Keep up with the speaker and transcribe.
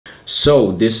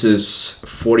So this is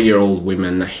 40-year-old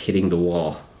women hitting the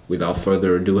wall. Without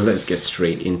further ado, let's get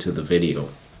straight into the video.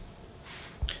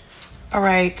 All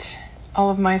right, all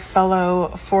of my fellow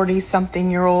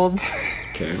 40-something-year-olds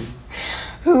Okay.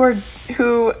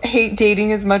 who hate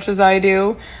dating as much as I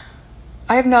do.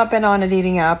 I have not been on a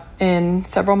dating app in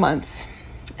several months.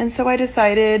 And so I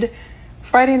decided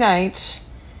Friday night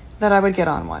that I would get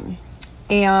on one.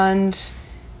 And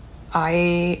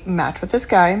I matched with this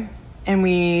guy and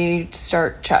we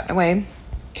start chatting away.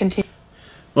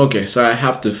 Okay, so I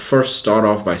have to first start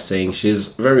off by saying she's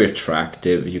very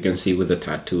attractive. You can see with the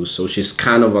tattoos. So she's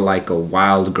kind of like a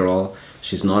wild girl.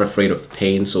 She's not afraid of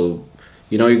pain. So,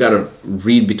 you know, you got to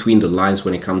read between the lines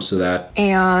when it comes to that.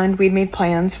 And we'd made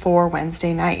plans for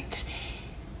Wednesday night.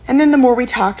 And then the more we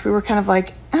talked, we were kind of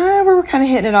like, we were kind of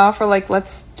hitting it off. We're like,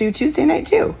 let's do Tuesday night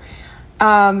too.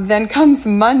 Then comes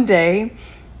Monday.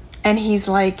 And he's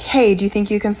like, hey, do you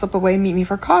think you can slip away and meet me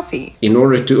for coffee? In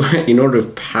order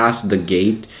to pass the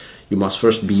gate, you must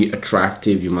first be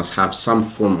attractive. You must have some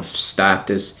form of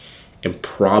status and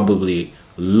probably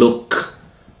look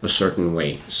a certain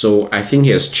way. So I think he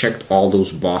has checked all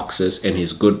those boxes and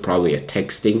he's good probably at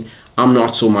texting. I'm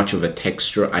not so much of a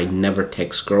texter. I never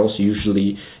text girls.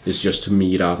 Usually it's just to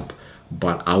meet up,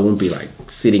 but I won't be like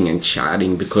sitting and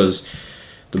chatting because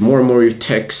the more and more you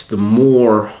text, the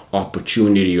more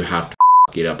opportunity you have to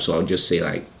f it up. So I'll just say,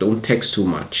 like, don't text too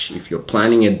much. If you're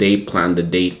planning a date, plan the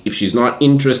date. If she's not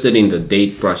interested in the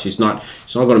date, bruh, she's not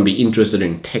going to be interested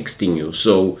in texting you.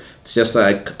 So it's just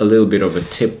like a little bit of a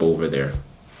tip over there.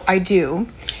 I do.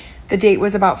 The date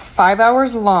was about 5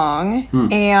 hours long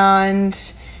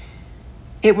and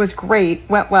it was great.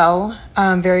 Went well.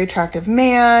 Very attractive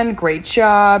man, great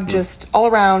job, just all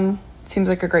around seems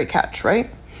like a great catch,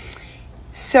 right?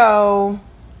 So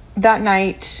that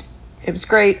night, it was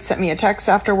great. Sent me a text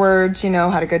afterwards, you know,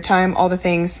 had a good time, all the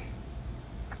things.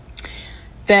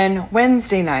 Then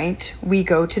Wednesday night, we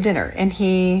go to dinner and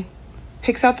he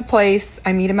picks out the place.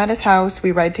 I meet him at his house.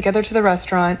 We ride together to the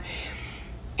restaurant.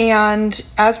 And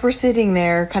as we're sitting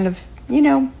there, kind of, you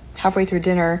know, halfway through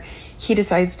dinner, he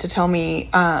decides to tell me,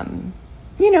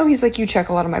 you know, he's like, you check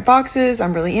a lot of my boxes.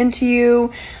 I'm really into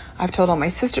you. I've told all my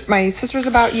sisters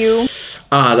about you.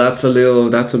 That's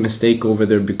a mistake over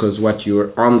there, because what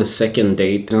you're on the second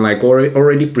date and like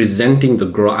already presenting the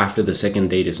girl after the second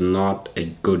date is not a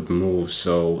good move.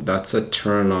 So that's a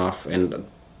turn off and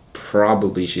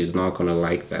probably she's not gonna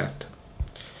like that.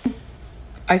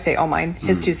 I say all mine,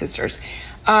 his two sisters.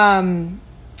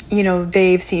 You know,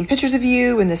 they've seen pictures of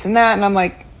you and this and that. And I'm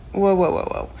like,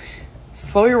 whoa.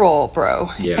 Slow your roll, bro.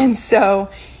 Yeah. And so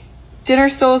dinner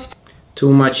still is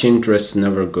too much interest,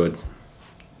 never good.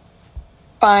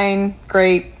 Fine,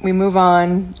 great, we move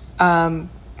on. I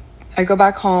go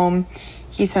back home.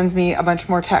 He sends me a bunch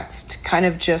more text, kind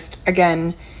of just,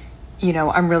 again, you know,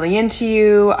 I'm really into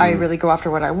you. I really go after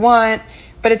what I want.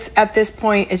 But it's at this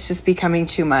point, it's just becoming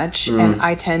too much. And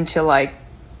I tend to like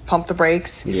pump the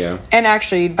brakes. Yeah. And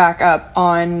actually back up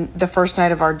on the first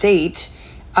night of our date.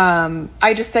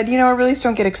 I just said, you know, I really just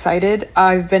don't get excited.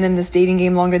 I've been in this dating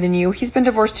game longer than you. He's been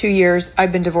divorced 2 years.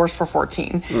 I've been divorced for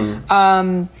 14.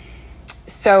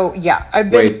 So yeah,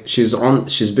 Wait, she's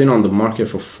been on the market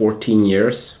for 14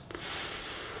 years.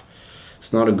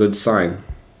 It's not a good sign.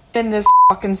 In this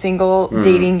fucking single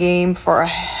dating game for a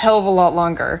hell of a lot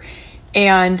longer.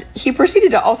 And he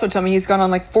proceeded to also tell me he's gone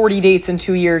on like 40 dates in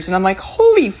 2 years. And I'm like,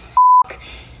 holy fuck,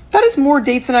 that is more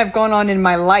dates than I've gone on in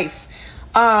my life.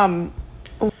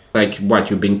 Like what,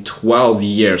 you've been 12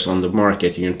 years on the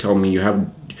market. You're telling me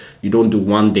you don't do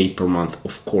one date per month?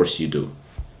 Of course you do.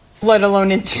 Let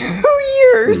alone in 2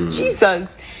 years.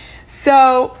 Jesus.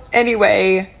 So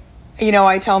anyway, you know,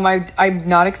 I tell him I'm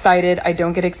not excited. I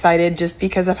don't get excited just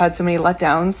because I've had so many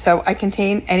letdowns. So I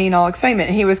contain any and all excitement.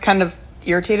 And he was kind of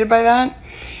irritated by that.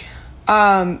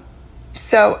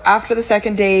 So after the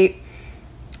second date,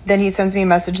 then he sends me a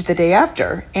message the day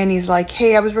after. And he's like,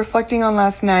 hey, I was reflecting on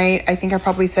last night. I think I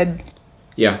probably said...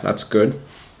 Yeah, that's good.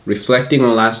 Reflecting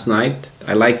on last night.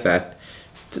 I like that.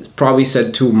 Probably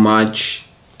said too much.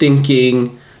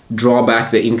 Thinking, draw back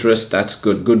the interest. That's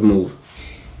good. Good move.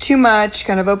 Too much,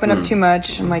 kind of open up too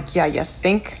much. I'm like, yeah, you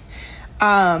think?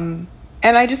 And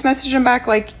I just messaged him back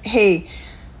like, hey,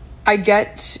 I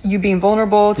get you being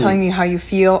vulnerable, telling me how you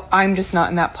feel. I'm just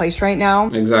not in that place right now.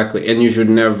 Exactly. And you should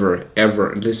never,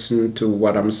 ever listen to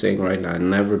what I'm saying right now.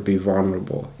 Never be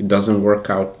vulnerable. It doesn't work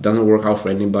out. It doesn't work out for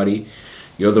anybody.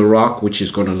 You're the rock which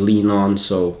is going to lean on.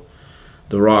 So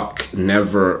the rock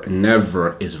never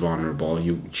is vulnerable.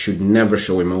 You should never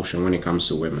show emotion when it comes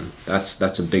to women.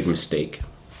 That's a big mistake.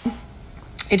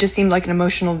 it just seemed like an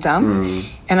emotional dump,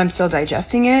 and I'm still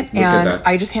digesting it, and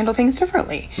I just handle things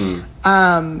differently.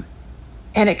 And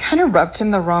it kind of rubbed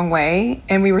him the wrong way,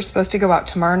 and we were supposed to go out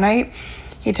tomorrow night.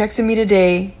 He texted me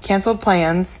today, canceled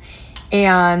plans,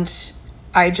 and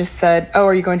I just said, oh,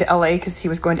 are you going to LA? Because he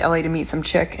was going to LA to meet some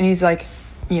chick, and he's like,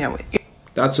 you know.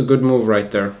 That's a good move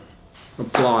right there.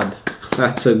 Applaud.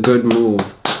 That's a good move.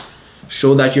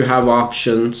 Show that you have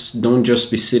options. Don't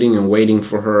just be sitting and waiting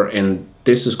for her, and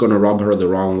this is going to rub her the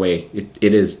wrong way.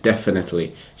 It is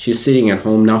definitely. She's sitting at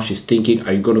home now. She's thinking,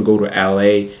 are you going to go to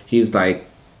LA? He's like,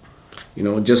 you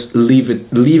know, just leave it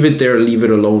there, leave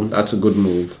it alone. That's a good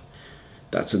move.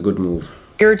 That's a good move.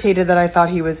 Irritated that I thought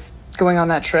he was going on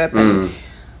that trip, and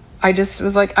I just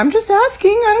was like, I'm just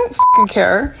asking. I don't fucking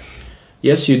care.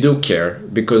 Yes, you do care,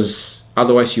 because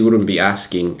otherwise you wouldn't be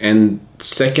asking. And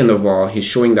second of all, he's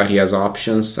showing that he has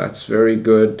options. That's very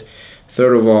good.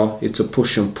 Third of all, it's a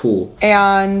push and pull.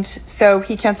 And so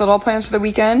he canceled all plans for the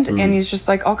weekend, and he's just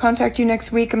like, I'll contact you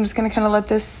next week. I'm just going to kind of let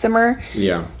this simmer.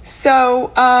 Yeah.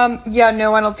 So, yeah,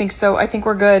 no, I don't think so. I think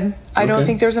we're good. I don't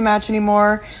think there's a match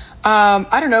anymore.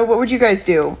 I don't know. What would you guys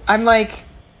do? I'm like...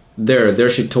 There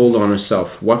she told on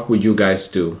herself. What would you guys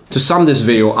do? To sum this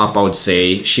video up, I would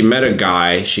say she met a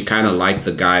guy. She kind of liked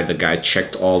the guy. The guy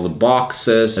checked all the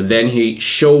boxes. And then he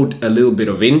showed a little bit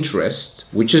of interest,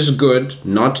 which is good.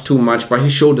 Not too much, but he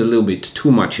showed a little bit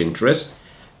too much interest.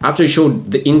 After he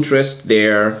showed the interest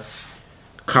there,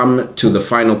 come to the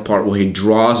final part where he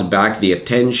draws back the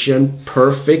attention.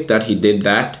 Perfect that he did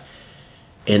that.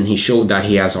 And he showed that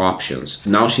he has options.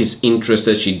 Now she's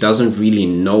interested. She doesn't really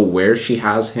know where she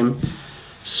has him.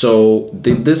 So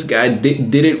this guy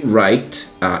did it right.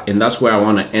 And that's where I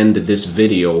want to end this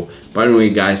video. By the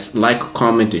way, guys, like,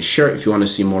 comment, and share if you want to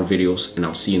see more videos. And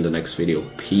I'll see you in the next video.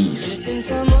 Peace.